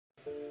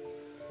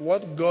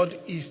What God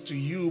is to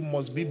you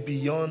must be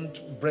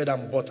beyond bread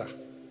and butter.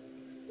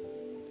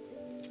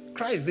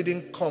 Christ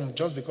didn't come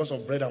just because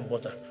of bread and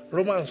butter.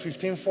 Romans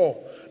 15:4.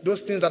 Those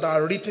things that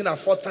are written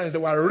aforetime, they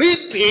were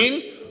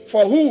written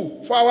for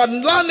who? For our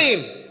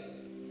learning.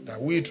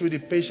 That we, through the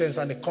patience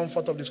and the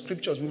comfort of the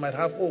scriptures, we might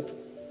have hope.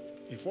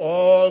 If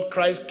all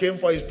Christ came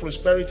for is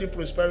prosperity,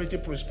 prosperity,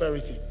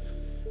 prosperity,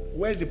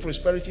 where's the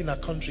prosperity in our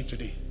country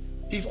today?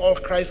 If all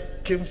Christ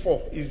came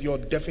for is your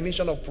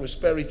definition of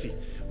prosperity,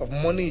 of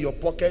money in your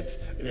pocket,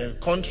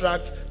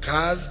 contract,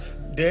 cars,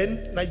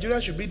 then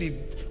Nigeria should be the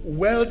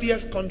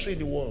wealthiest country in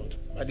the world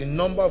by the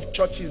number of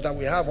churches that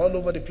we have all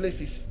over the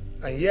places.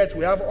 And yet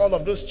we have all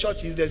of those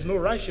churches, there's no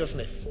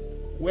righteousness.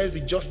 Where's the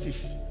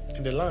justice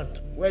in the land?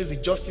 Where's the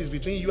justice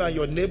between you and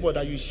your neighbor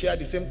that you share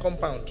the same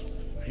compound?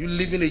 Are you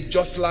living a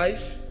just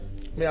life?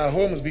 May our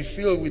homes be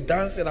filled with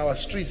dancing, our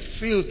streets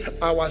filled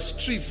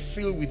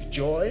with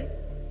joy.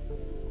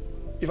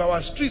 If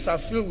our streets are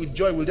filled with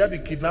joy, will there be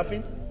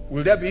kidnapping?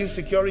 Will there be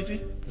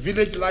insecurity?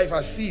 Village life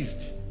has ceased.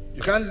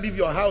 You can't leave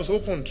your house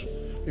opened.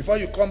 Before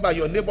you come back,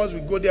 your neighbors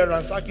will go there,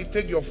 ransack it,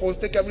 take your phones,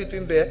 take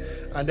everything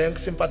there, and then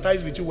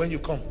sympathize with you when you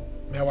come.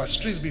 May our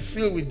streets be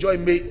filled with joy.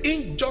 May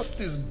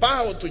injustice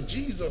bow to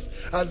Jesus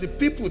as the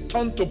people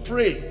turn to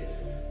pray.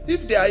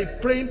 If they are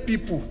praying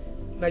people,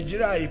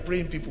 Nigeria are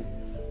praying people.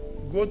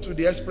 Go to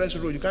the express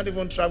road. You can't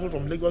even travel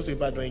from Lagos to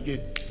Ibadan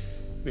again.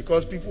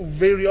 Because people,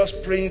 various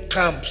praying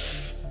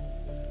camps.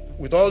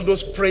 With all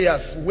those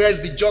prayers,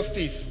 where's the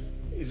justice?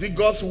 Is it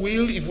God's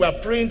will? If we are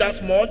praying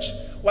that much,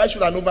 why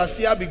should an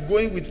overseer be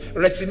going with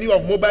retinue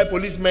of mobile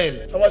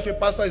policemen? Someone say,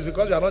 Pastor, it's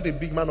because you are not a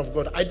big man of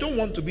God. I don't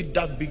want to be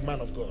that big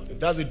man of God. If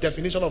that's the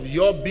definition of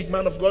your big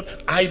man of God,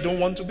 I don't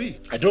want to be.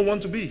 I don't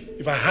want to be.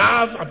 If I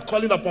have, I'm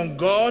calling upon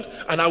God,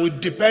 and I will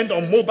depend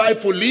on mobile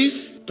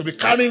police to be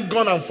carrying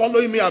gun and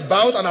following me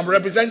about, and I'm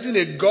representing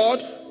a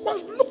God.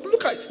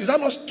 Look at, is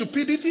that not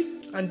stupidity?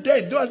 And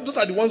those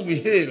are the ones we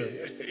hail.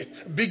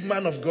 Big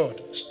man of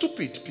God.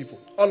 Stupid people.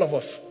 All of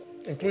us,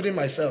 including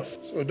myself.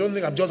 So don't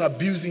think I'm just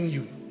abusing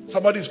you.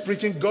 Somebody is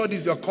preaching, God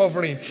is your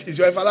covering, is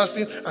your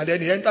everlasting, and then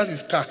he enters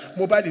his car.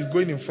 Mobile is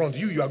going in front.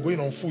 You are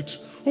going on foot.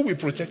 Who will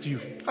protect you?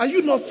 Are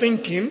you not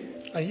thinking?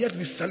 And yet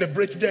we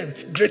celebrate them.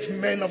 Great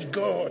men of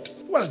God.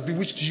 Who has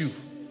bewitched you?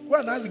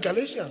 Well, that's the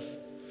Galatians.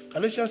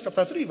 Galatians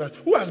chapter 3 verse.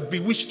 Who has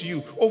bewitched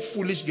you, oh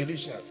foolish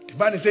Galatians? The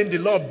man is saying the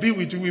Lord be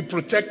with you, will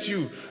protect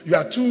you. You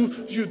are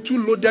too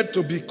loaded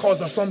to be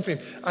caused or something.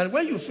 And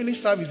when you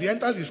finish service, he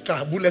enters his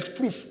car,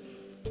 bulletproof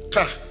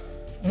car.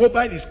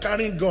 Mobile is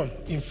carrying gun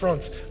in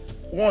front,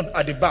 one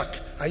at the back,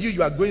 and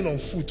you are going on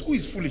foot. Who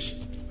is foolish?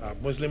 Our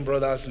Muslim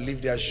brothers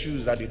leave their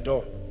shoes at the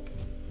door.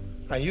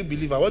 And you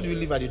believer, what do you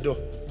leave at the door?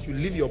 You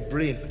leave your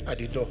brain at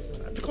the door.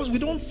 Because we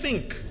don't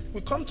think.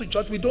 We come to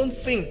church, we don't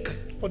think.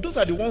 But those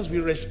are the ones we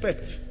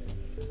respect.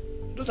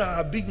 Those are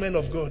our big men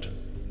of God.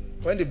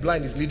 When the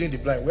blind is leading the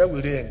blind, where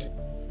will they end?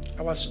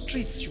 Our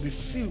streets should be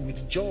filled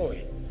with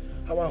joy.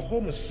 Our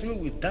homes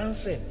filled with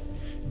dancing.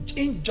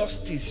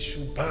 Injustice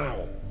should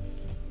bow.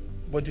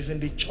 But it's in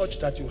the church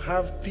that you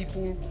have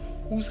people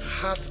whose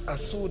hearts are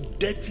so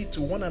dirty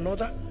to one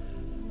another.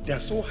 They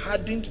are so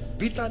hardened.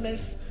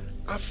 Bitterness,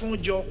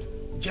 affronjo,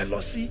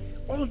 jealousy,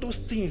 all those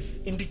things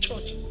in the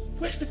church.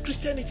 Where's the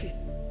Christianity?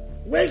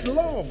 Where's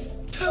love?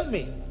 Tell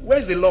me,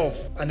 where's the love?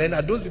 And then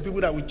are those the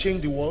people that will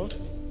change the world?